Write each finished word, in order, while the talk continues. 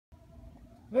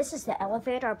This is the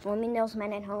elevator at Bloomingdales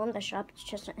Men at Home. The shop is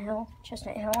Chestnut Hill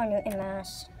in Newton,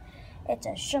 Mass. It's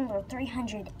a Schindler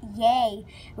 300 Yay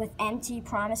with empty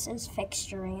promises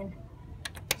fixturing.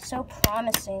 So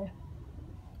promising.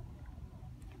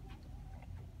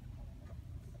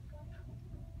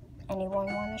 Anyone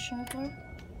want a Schindler?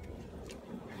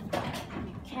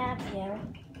 Cab here.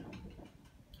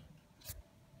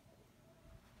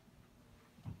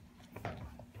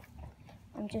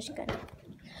 I'm just gonna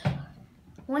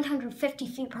 150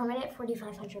 feet per minute,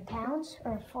 4,500 pounds,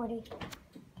 or 40.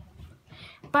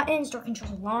 Buttons, door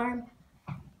control alarm,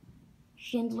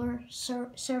 Schindler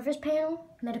service panel,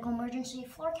 medical emergency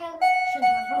floor camera,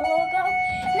 Schindler logo,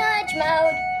 nudge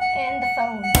mode, and the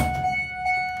phone.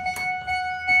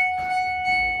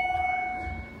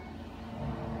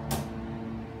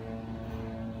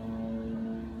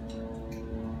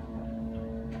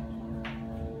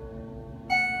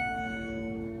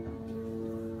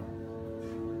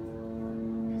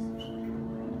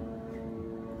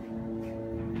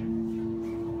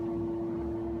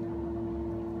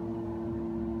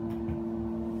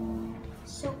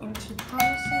 So empty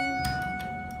promising.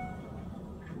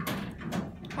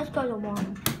 Let's go to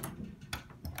 1.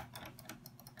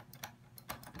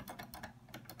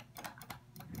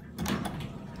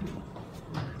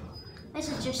 This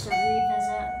is just a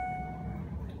revisit.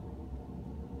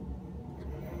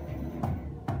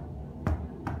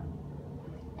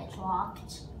 It's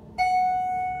locked.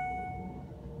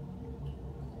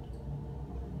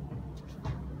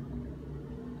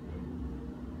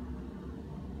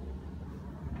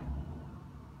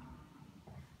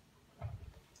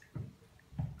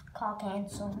 Call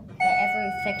cancel. But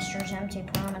every fixture's empty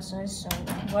promises, so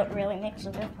what really makes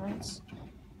a difference?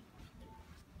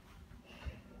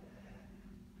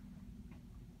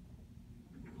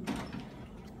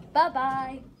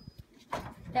 Bye-bye.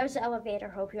 That was the elevator.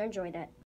 Hope you enjoyed it.